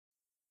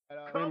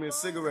Bring me a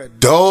cigarette.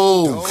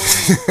 Dope.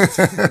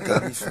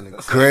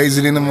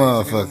 Crazy than the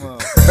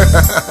motherfucker.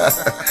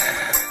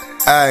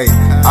 Hey,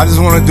 I just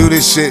want to do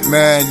this shit,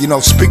 man. You know,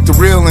 speak the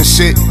real and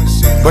shit.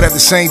 But at the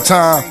same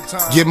time,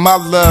 give my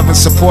love and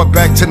support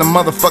back to the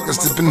motherfuckers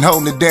that's been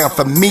holding it down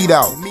for me,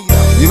 though.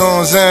 You know what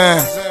I'm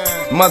saying?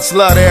 Much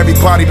love to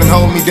everybody been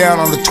holding me down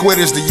on the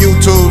Twitters, the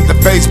YouTubes, the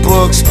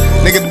Facebooks,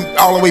 nigga,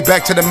 all the way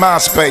back to the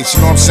MySpace,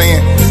 you know what I'm saying?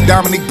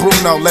 Dominique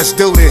Bruno, let's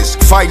do this.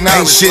 Fight now.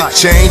 Ain't shit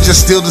changed,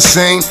 just still the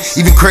same,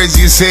 even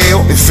crazy as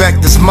hell. In fact,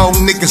 there's more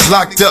niggas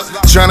locked up,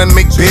 trying to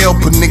make bail,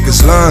 but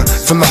niggas learn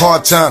from the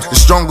hard times. The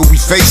stronger we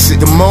face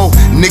it, the more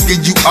nigga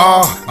you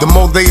are, the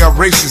more they are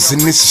racist,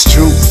 and this is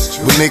true.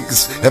 What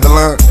niggas ever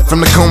learned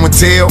from the comb and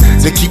tail,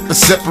 they keep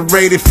us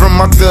separated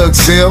from our thug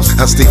selves.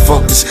 I stay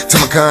focused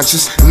to my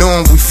conscience,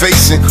 knowing we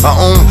face our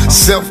own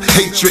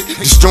self-hatred,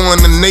 destroying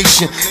the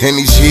nation. And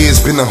these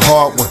years been a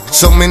hard one,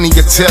 so many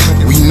are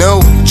telling. We know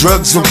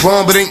drugs are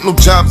wrong, but ain't no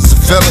jobs to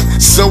felon.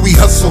 So we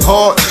hustle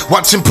hard,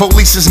 watching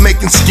police is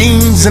making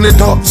schemes in the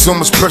dark. So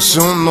much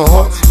pressure on the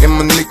heart, and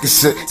my nigga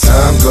said,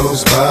 time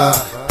goes by,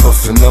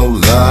 puffin' no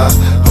lie,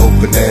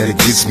 hoping that it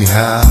gets me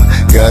high.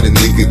 Got a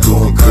nigga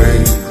going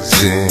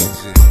crazy,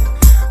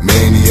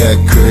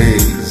 maniac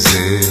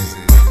crazy.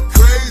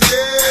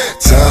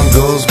 Time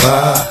goes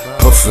by,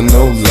 puffin'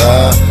 no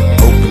lie,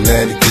 hoping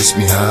that it gets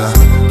me high.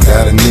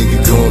 Got a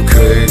nigga going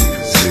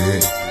crazy,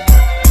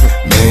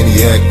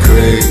 maniac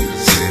crazy.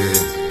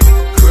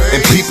 And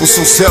people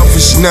so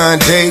selfish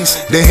nowadays,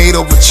 they hate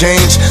over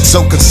change,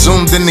 so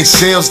consumed in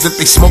themselves that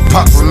they smoke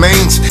pot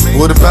remains.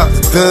 What about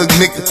the thug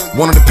nigga,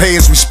 wanted to pay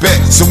his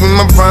respect? So in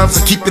my rhymes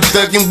I keep it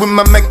thuggin' with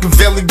my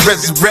Makaveli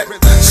resurrect.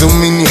 So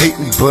many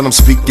hate me, but I'm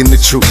speaking the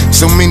truth.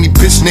 So many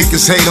bitch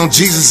niggas hate on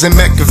Jesus and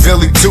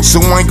Makaveli too. So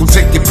I ain't gon'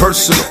 take it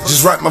personal,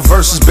 just write my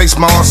verses, base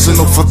my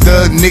arsenal for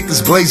thug niggas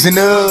blazing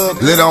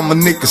up. Let all my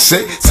niggas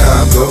say,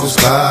 time goes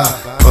by,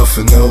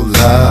 puffin' no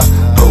lie,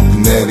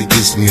 hoping that it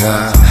gets me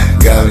high.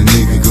 Got a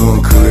nigga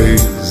going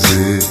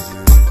crazy,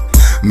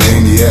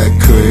 maniac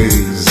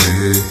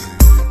crazy.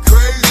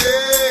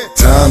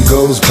 Time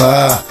goes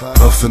by,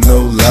 puffin' no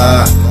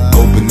lie,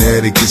 hoping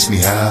that it gets me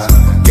high.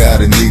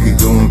 Got a nigga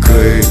going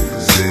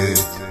crazy,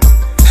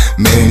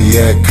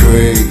 maniac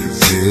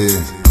crazy.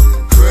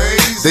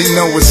 They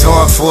know it's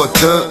hard for a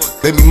thug,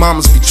 baby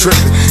mamas be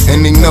trippin',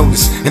 and they know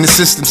this. And the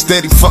system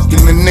steady fucking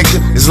the nigga.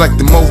 It's like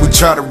the more we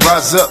try to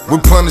rise up,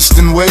 we're punished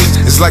in ways.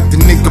 It's like the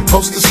nigga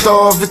supposed to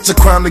starve, it's a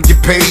crime to get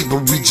paid.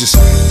 But we just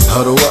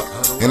huddle up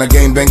in our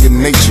game banging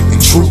nature.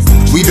 In truth,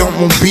 we don't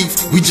want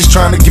beef, we just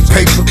trying to get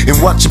paper. And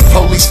watching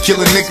police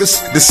killing niggas,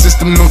 the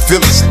system don't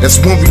feel us.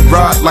 That's when we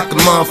ride like a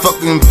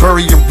motherfucker and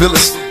bury your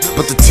villas.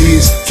 But the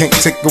tears can't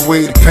take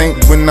away the pain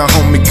when our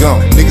homie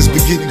gone. Niggas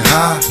be getting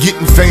high,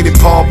 getting faded,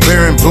 pall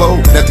bearing blow.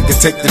 Nothing can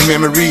take the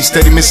memories,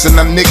 steady missing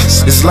our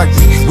niggas. It's like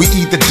we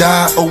either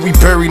die or we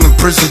buried in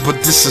prison.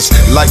 But this is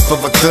life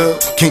of a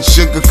thug, can't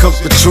sugarcoat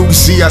the truth. We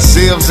see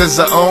ourselves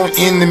as our own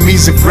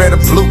enemies in red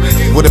or blue.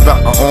 What about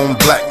our own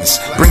blackness?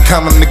 Bring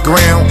common to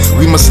ground,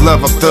 we must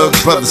love our thug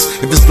brothers.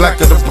 If it's black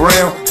or the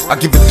brown, I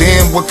give a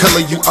damn what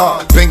color you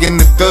are.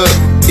 Banging the thug,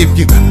 if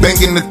you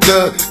banging the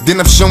thug, then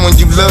I'm showing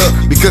you love.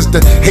 Because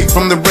the hate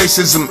from the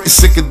racism is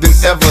sicker than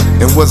ever,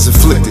 and was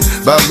inflicted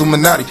by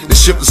Illuminati. The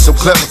shit was so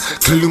clever,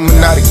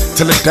 Illuminati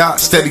till it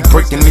died, steady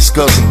breaking these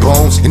skulls and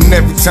bones. And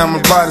every time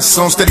I write a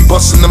song, steady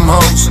busting them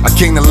hoes. I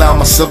can't allow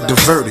myself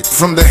diverted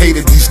from the hate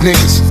of these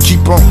niggas.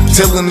 Keep on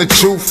telling the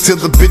truth till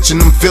the bitch and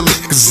them feel it.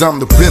 Cause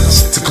I'm the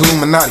realest to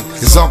Illuminati,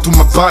 it's all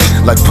through my body.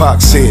 Like Pac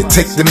said,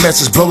 take the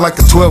message, blow like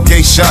a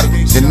 12-gauge shot.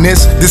 And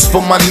this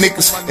for my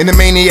niggas in the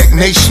maniac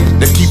nation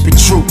that keep it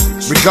true,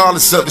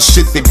 regardless of the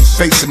shit they be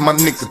facing. My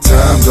nigga,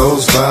 time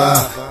goes by,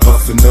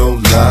 puffin' no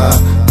lie,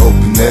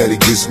 hoping that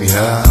it gets me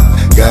high.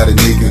 Got a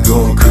nigga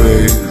going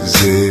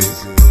crazy,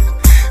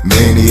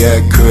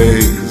 maniac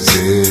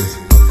crazy.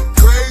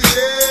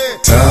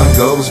 Time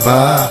goes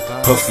by,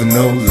 puffin'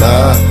 no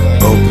lie,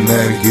 hoping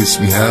that it gets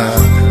me high.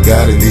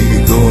 Got a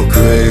nigga going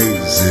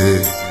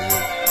crazy,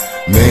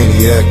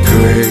 maniac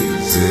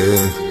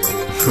crazy.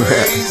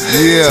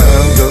 Yeah,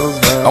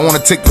 I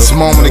wanna take this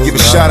moment to give a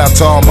shout out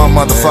to all my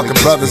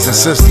motherfucking brothers and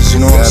sisters, you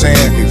know what I'm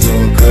saying?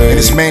 In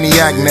this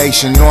maniac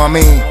nation, you know what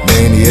I mean?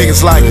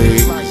 Niggas like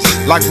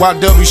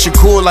YW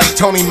Shakur, like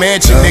Tony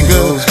Manchin,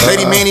 nigga,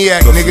 Lady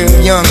Maniac, nigga,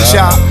 Young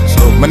Chop,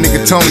 my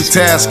nigga Tony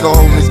Tasco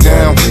holding it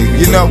down,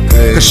 you know,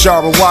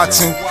 Kashara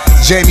Watson,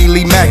 Jamie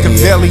Lee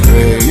Makaveli,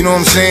 you know what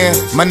I'm saying?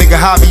 My nigga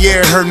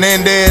Javier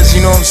Hernandez,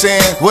 you know what I'm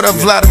saying? What up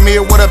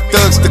Vladimir, what up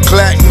Thugs the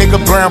Clack, nigga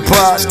Brown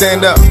Pride,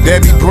 stand up,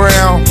 Debbie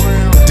Brown,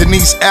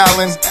 Denise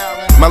Allen,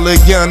 my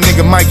little young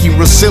nigga Mikey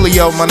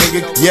Rosilio, my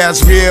nigga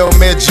Yazriel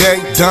Medjay,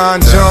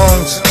 Don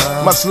Jones,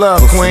 much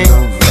love Queen,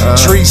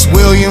 Treese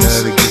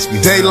Williams,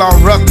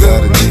 Daylon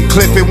Rucker,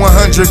 Clifford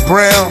 100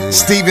 Brown,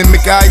 Stephen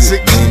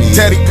McIsaac,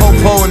 Teddy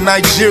Popo in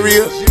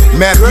Nigeria,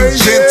 Matthew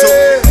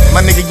Gentle,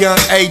 my nigga Young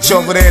H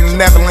over there in the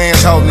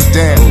Netherlands holding it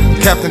down,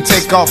 Captain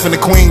Takeoff and the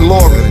Queen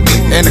Laura,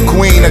 and the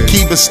Queen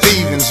Akiba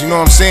Stevens, you know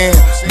what I'm saying?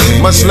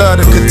 Much love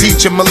to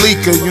Khadija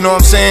Malika, you know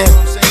what I'm saying?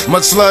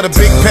 Much love to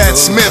Big Pat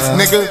Smith,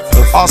 nigga.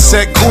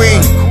 Offset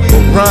Queen,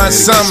 Ron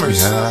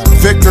Summers,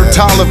 Victor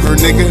Tolliver,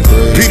 nigga.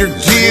 Peter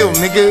Gill,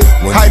 nigga.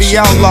 Heidi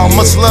Outlaw,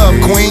 much love,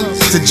 Queen.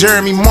 To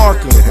Jeremy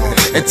Markham,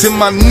 and to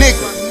my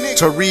nigga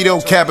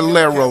Torito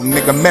Caballero,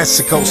 nigga.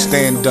 Mexico,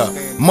 stand up.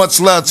 Much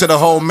love to the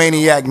whole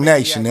Maniac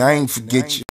Nation. I ain't forget you.